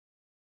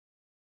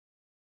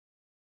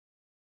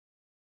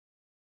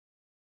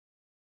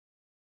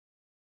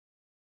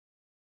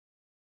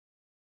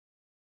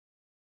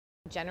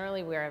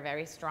Generally, we're a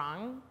very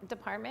strong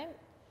department,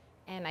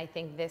 and I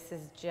think this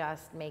is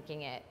just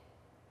making it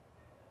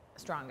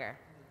stronger,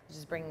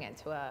 just bringing it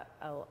to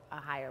a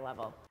higher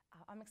level.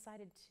 I'm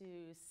excited to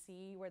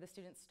see where the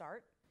students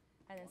start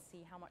and then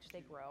see how much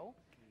they grow,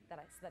 so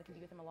that I can be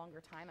with them a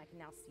longer time. I can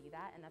now see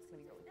that, and that's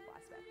going to be a really cool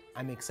aspect.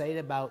 I'm excited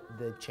about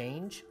the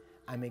change.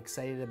 I'm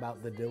excited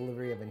about the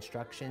delivery of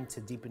instruction to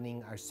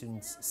deepening our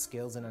students'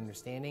 skills and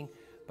understanding,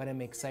 but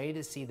I'm excited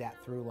to see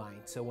that through line.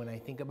 So when I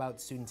think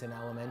about students in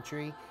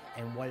elementary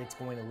and what it's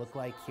going to look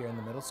like here in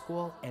the middle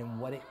school and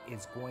what it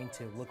is going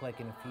to look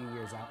like in a few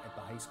years out at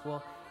the high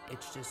school,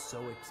 it's just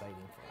so exciting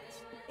for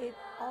us. It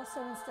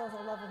also instills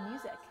a love of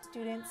music.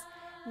 Students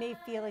may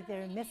feel like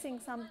they're missing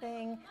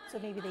something, so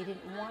maybe they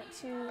didn't want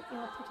to,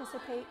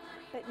 participate,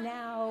 but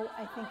now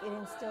I think it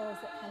instills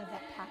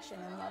that passion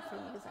and love for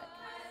music.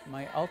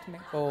 My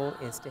ultimate goal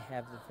is to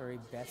have the very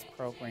best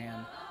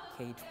program,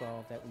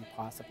 K-12, that we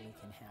possibly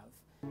can have.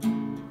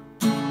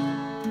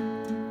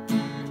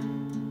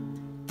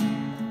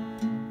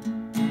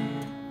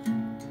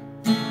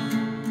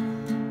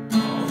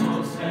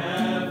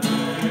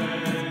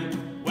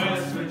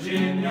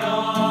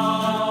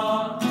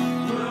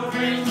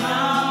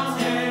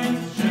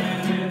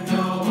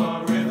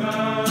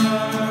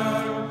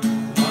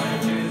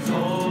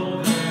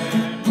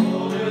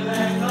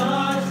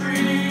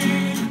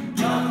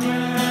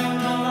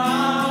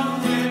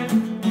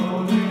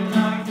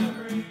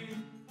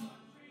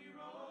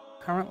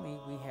 Currently,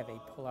 we have a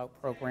pull-out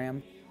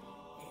program,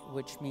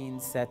 which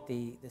means that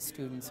the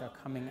students are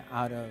coming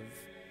out of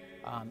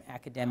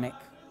academic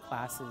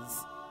classes,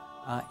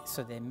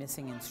 so they're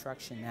missing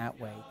instruction that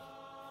way.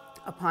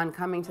 Upon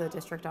coming to the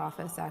district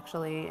office,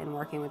 actually, and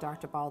working with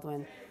Dr.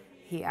 Baldwin,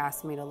 he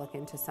asked me to look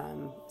into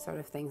some sort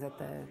of things at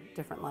the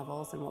different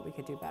levels and what we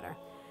could do better.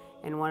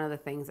 And one of the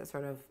things that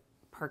sort of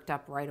perked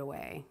up right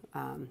away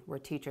were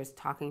teachers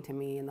talking to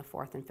me in the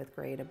 4th and 5th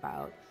grade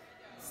about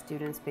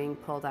students being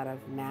pulled out of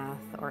math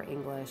or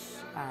English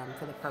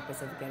for the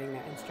purpose of getting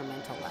their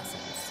instrumental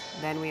lessons.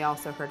 Then we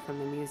also heard from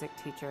the music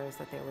teachers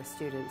that there were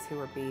students who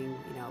were being,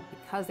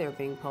 because they were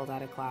being pulled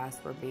out of class,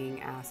 were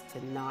being asked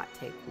to not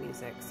take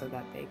music so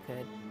that they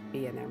could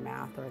be in their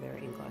math or their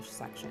English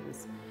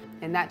sections.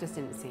 And that just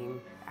didn't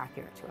seem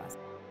accurate to us.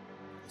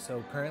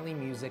 So currently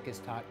music is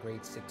taught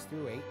grades 6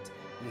 through 8.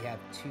 We have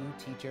 2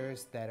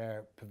 teachers that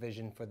are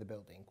provisioned for the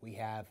building. We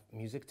have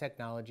music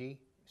technology,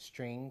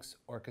 strings,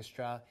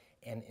 orchestra,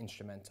 and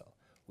instrumental.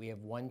 We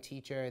have 1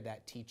 teacher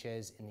that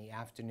teaches in the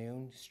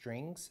afternoon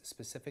strings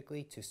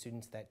specifically to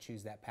students that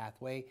choose that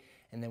pathway,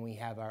 and then we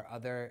have our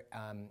other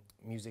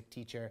music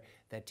teacher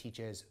that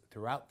teaches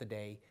throughout the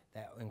day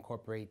that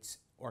incorporates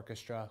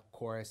orchestra,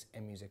 chorus,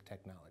 and music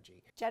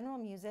technology. General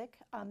music,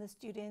 the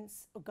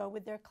students go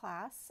with their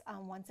class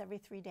once every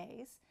 3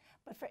 days,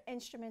 but for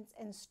instruments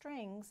and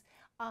strings,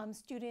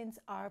 students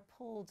are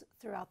pulled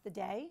throughout the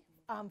day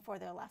for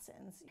their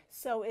lessons.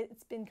 So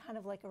it's been kind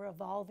of like a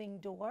revolving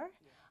door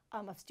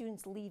of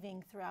students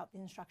leaving throughout the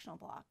instructional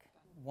block.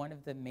 One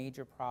of the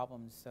major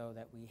problems, though,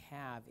 that we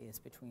have is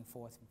between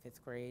 4th and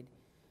 5th grade,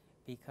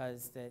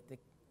 because the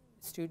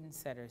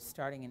students that are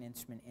starting an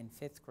instrument in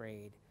 5th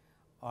grade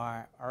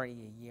are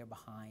already a year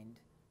behind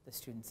the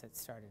students that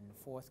started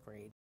in 4th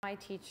grade. I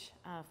teach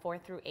 4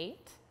 through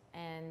 8,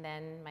 and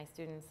then my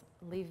students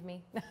leave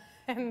me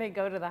and they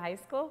go to the high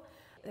school.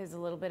 There's a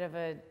little bit of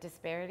a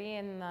disparity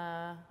in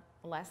the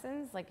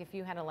lessons. Like if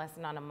you had a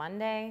lesson on a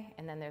Monday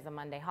and then there's a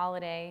Monday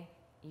holiday,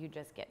 you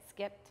just get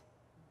skipped.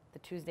 The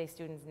Tuesday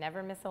students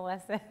never miss a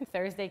lesson.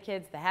 Thursday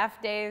kids, the half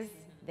days,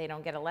 they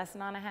don't get a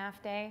lesson on a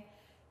half day.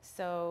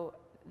 So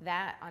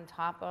that on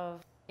top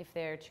of if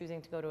they're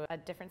choosing to go to a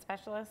different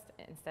specialist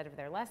instead of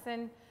their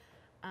lesson,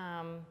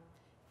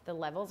 the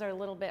levels are a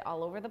little bit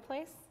all over the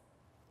place.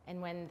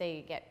 And when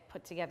they get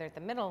put together at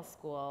the middle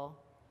school,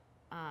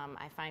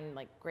 I find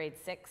like grade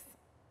 6,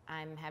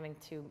 I'm having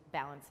to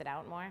balance it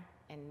out more.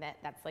 And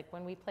that's like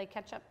when we play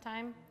catch-up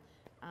time,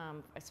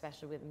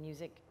 especially with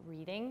music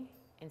reading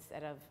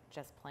instead of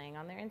just playing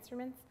on their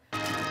instruments.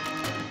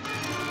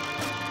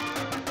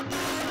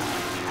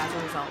 As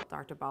a result,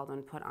 Dr.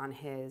 Baldwin put on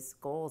his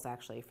goals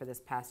actually for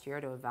this past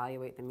year to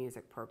evaluate the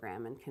music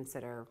program and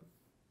consider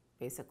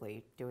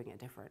basically doing it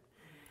different.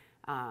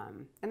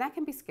 And that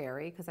can be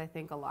scary because I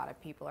think a lot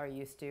of people are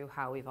used to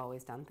how we've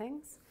always done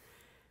things.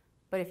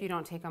 But if you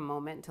don't take a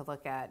moment to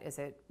look at, is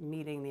it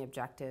meeting the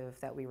objective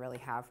that we really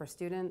have for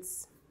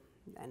students,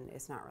 then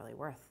it's not really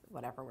worth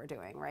whatever we're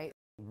doing, right?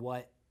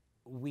 What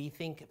we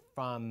think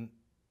from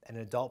an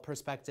adult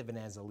perspective and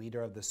as a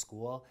leader of the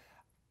school,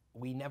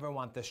 we never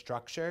want the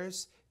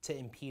structures to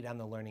impede on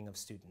the learning of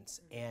students.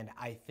 And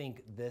I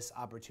think this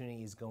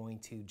opportunity is going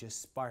to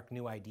just spark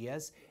new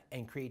ideas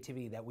and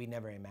creativity that we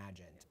never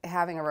imagined.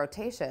 Having a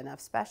rotation of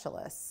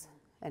specialists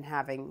and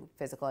having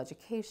physical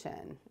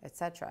education,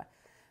 etc.,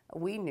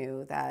 we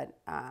knew that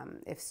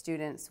if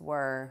students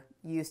were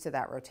used to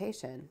that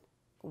rotation,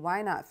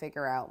 why not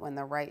figure out when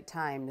the right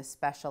time to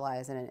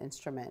specialize in an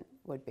instrument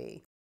would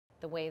be?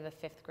 The way the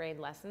 5th grade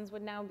lessons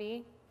would now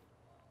be,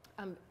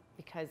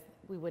 because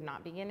we would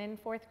not begin in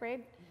 4th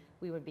grade,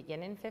 we would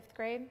begin in 5th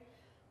grade.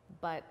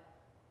 but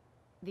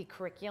the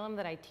curriculum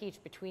that I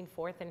teach between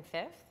 4th and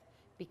 5th,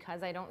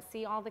 because I don't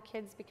see all the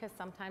kids because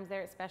sometimes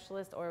they're at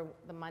specialist or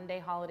the Monday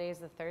holidays,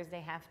 the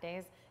Thursday half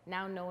days,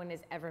 now no one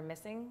is ever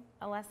missing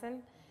a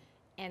lesson.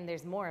 And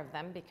there's more of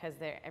them because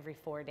they're every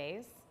 4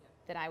 days,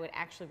 that I would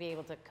actually be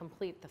able to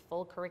complete the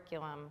full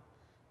curriculum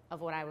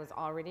of what I was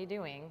already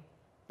doing,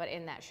 but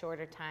in that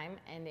shorter time,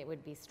 and it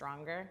would be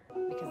stronger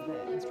because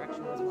the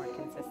instruction was more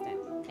consistent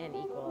and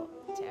equal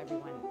to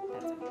everyone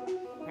that's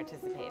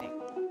participating.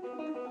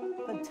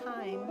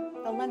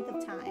 The length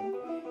of time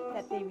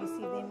that they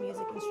receive their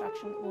music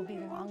instruction will be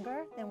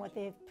longer than what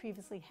they've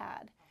previously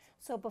had.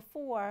 So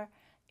before,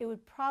 it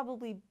would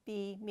probably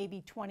be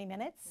maybe 20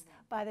 minutes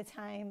by the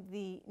time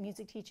the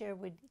music teacher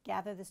would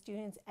gather the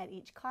students at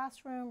each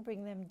classroom,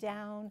 bring them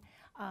down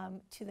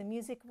to the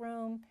music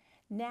room.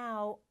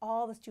 Now,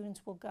 all the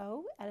students will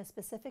go at a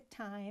specific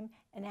time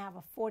and have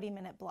a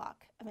 40-minute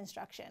block of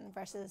instruction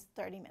versus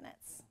 30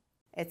 minutes.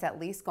 It's at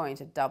least going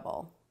to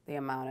double the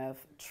amount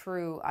of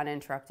true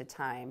uninterrupted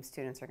time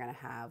students are going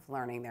to have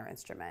learning their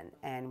instrument,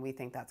 and we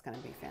think that's going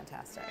to be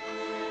fantastic.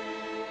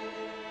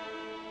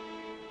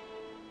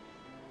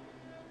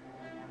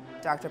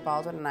 Dr.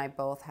 Baldwin and I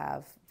both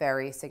have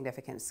very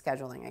significant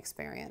scheduling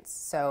experience,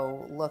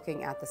 so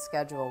looking at the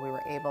schedule, we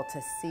were able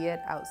to see it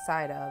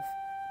outside of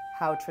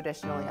how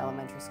traditionally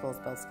elementary schools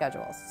build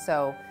schedules.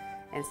 So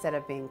instead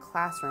of being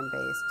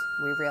classroom-based,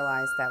 we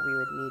realized that we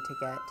would need to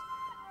get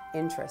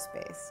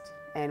interest-based.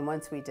 And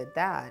once we did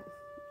that,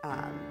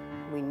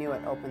 we knew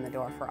it opened the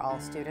door for all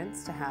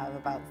students to have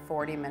about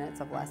 40 minutes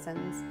of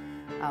lessons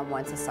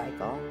once a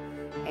cycle.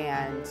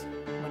 And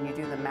when you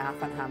do the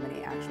math on how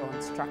many actual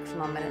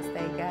instructional minutes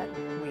they get,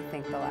 we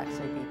think they'll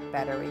actually be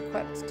better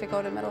equipped to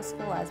go to middle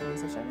school as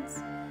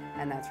musicians.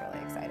 And that's really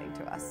exciting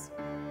to us.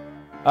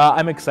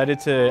 I'm excited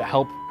to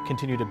help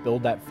continue to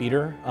build that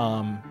feeder,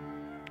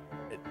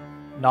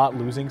 not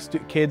losing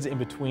kids in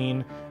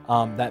between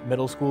that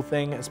middle school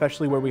thing,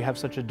 especially where we have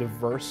such a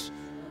diverse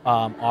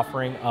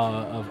offering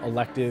of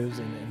electives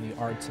in the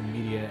arts and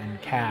media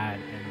and CAD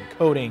and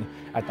coding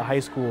at the high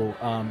school.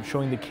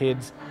 Showing the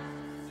kids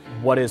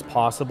what is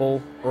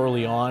possible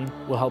early on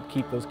will help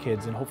keep those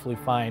kids and hopefully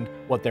find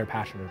what they're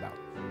passionate about.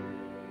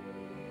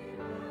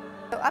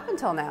 So up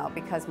until now,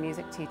 because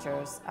music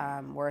teachers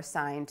were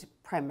assigned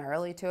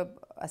primarily to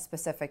a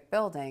specific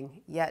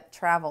building, yet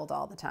traveled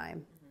all the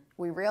time,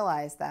 we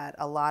realized that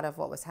a lot of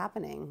what was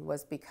happening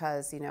was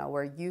because,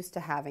 we're used to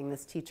having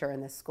this teacher in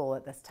this school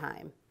at this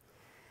time.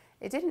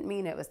 It didn't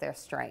mean it was their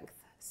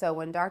strength. So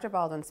when Dr.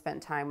 Baldwin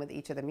spent time with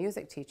each of the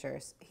music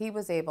teachers, he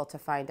was able to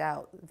find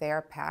out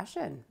their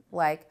passion.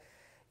 Like,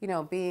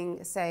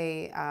 being,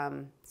 say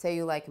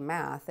you like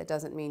math, it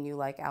doesn't mean you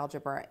like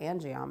algebra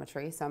and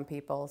geometry. Some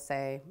people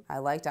say, I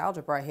liked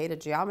algebra, I hated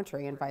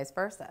geometry, and vice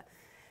versa.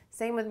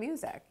 Same with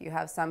music. You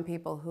have some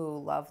people who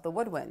love the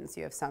woodwinds.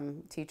 You have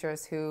some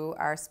teachers who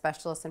are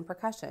specialists in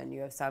percussion. You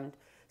have some,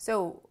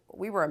 so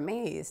we were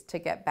amazed to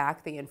get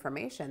back the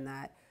information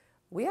that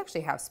we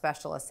actually have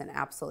specialists in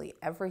absolutely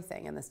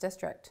everything in this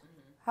district.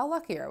 How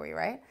lucky are we,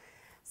 right?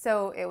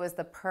 So it was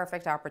the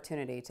perfect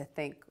opportunity to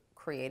think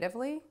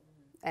creatively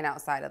and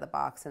outside of the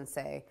box and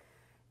say,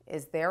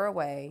 is there a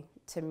way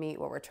to meet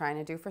what we're trying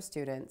to do for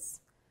students,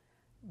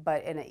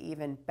 but in an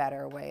even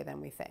better way than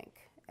we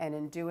think? And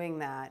in doing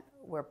that,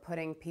 we're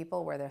putting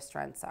people where their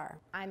strengths are.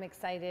 I'm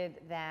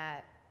excited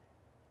that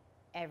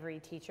every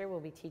teacher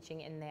will be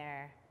teaching in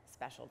their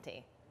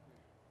specialty.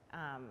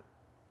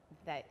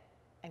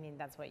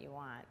 That's what you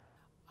want.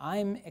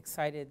 I'm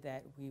excited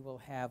that we will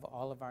have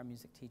all of our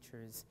music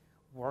teachers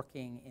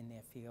working in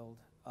their field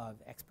of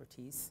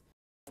expertise.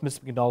 Ms.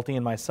 McNulty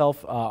and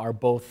myself are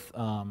both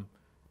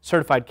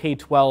certified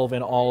K-12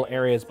 in all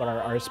areas, but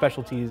our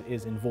specialty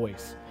is in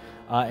voice.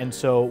 And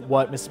so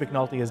what Mrs.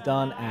 McNulty has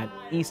done at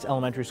East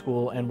Elementary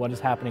School and what is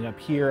happening up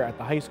here at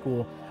the high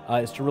school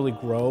is to really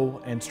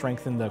grow and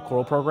strengthen the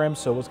choral program.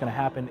 So what's going to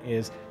happen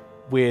is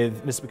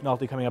with Mrs.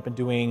 McNulty coming up and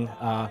doing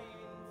 5th,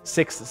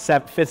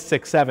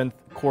 6th, 7th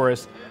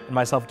chorus and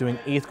myself doing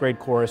 8th grade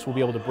chorus, we'll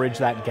be able to bridge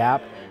that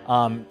gap,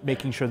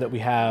 making sure that we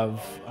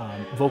have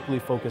vocally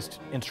focused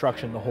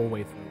instruction the whole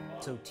way through.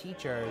 So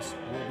teachers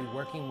will be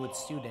working with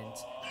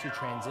students to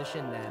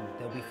transition them.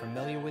 They'll be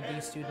familiar with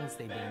these students.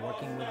 They've been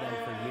working with them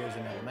for years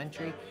in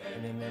elementary,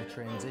 and then they'll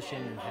transition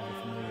and have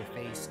a familiar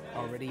face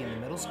already in the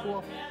middle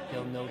school.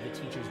 They'll know the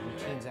teacher's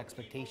routines,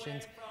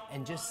 expectations,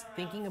 and just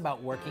thinking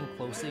about working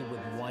closely with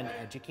one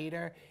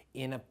educator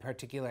in a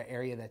particular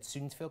area that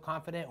students feel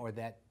confident or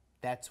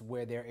that's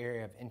where their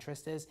area of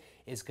interest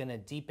is going to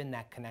deepen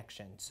that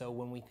connection. So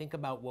when we think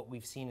about what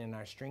we've seen in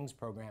our strings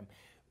program,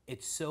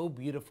 it's so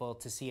beautiful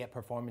to see at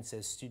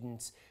performances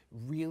students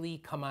really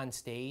come on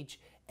stage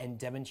and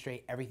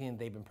demonstrate everything that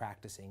they've been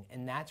practicing,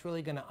 and that's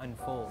really going to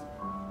unfold.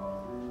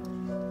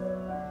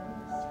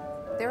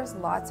 There's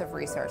lots of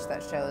research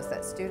that shows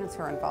that students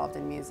who are involved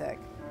in music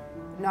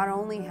not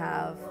only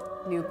have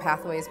new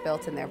pathways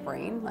built in their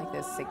brain, like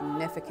there's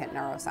significant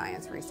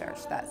neuroscience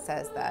research that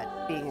says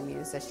that being a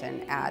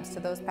musician adds to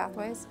those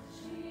pathways,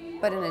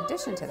 but in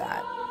addition to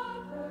that,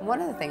 One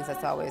of the things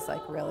that's always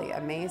like really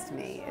amazed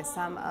me is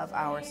some of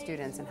our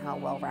students and how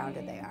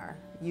well-rounded they are.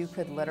 You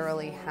could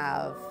literally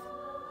have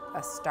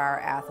a star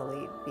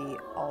athlete be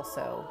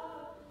also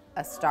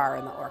a star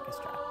in the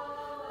orchestra.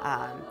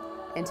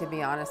 And to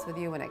be honest with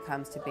you, when it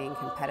comes to being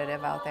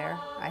competitive out there,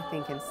 I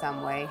think in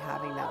some way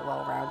having that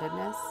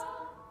well-roundedness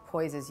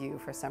poises you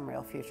for some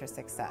real future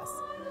success.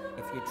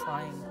 If you're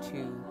trying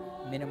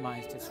to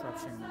minimize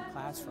disruption in the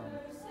classroom,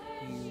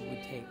 you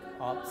would take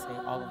all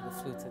of the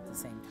flutes at the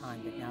same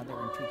time, but now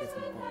they're in 2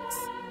 different books.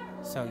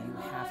 So you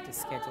have to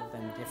schedule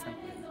them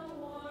differently.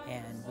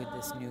 And with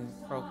this new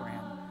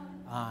program,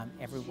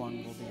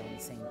 everyone will be on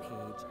the same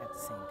page at the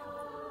same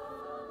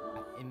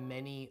time. In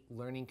many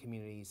learning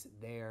communities,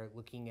 they're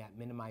looking at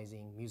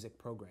minimizing music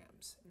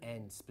programs.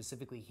 And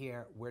specifically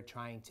here, we're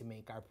trying to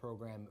make our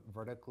program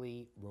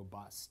vertically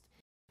robust.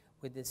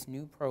 With this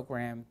new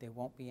program, there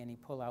won't be any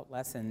pull-out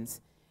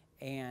lessons,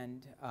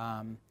 and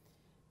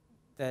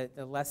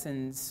the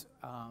lessons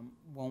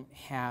won't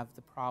have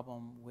the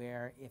problem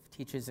where if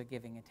teachers are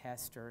giving a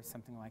test or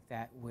something like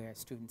that, where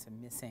students are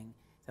missing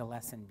the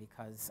lesson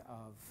because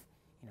of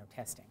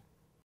testing.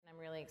 I'm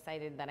really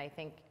excited that I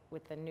think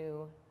with the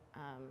new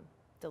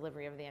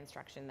delivery of the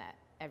instruction that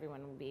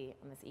everyone will be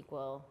on this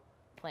equal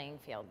playing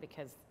field,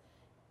 because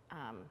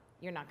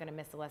you're not going to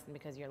miss a lesson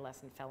because your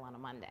lesson fell on a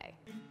Monday.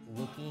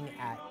 Looking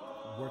at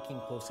working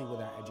closely with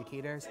our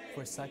educators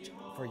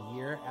for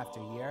year after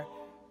year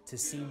to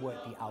see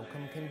what the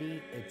outcome can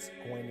be, it's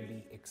going to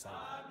be exciting.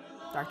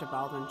 Dr.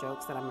 Baldwin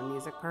jokes that I'm a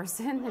music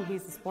person and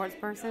he's a sports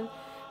person,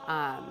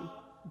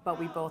 but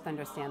we both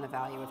understand the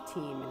value of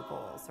team and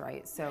goals,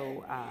 right?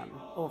 So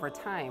over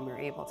time, we're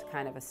able to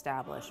kind of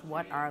establish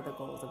what are the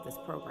goals of this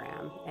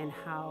program and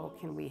how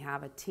can we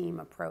have a team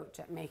approach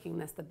at making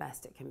this the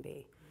best it can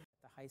be.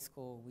 At the high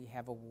school, we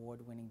have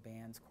award-winning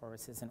bands,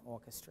 choruses, and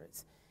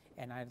orchestras,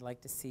 and I'd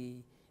like to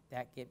see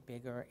that get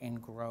bigger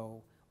and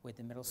grow with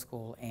the middle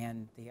school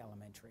and the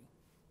elementary.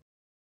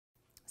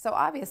 So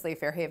obviously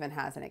Fairhaven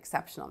has an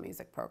exceptional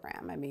music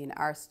program. I mean,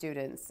 our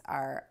students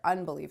are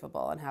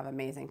unbelievable and have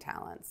amazing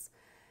talents.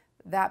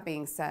 That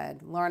being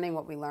said, learning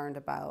what we learned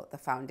about the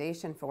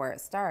foundation for where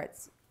it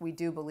starts, we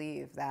do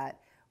believe that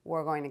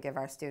we're going to give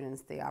our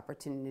students the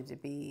opportunity to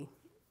be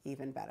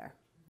even better.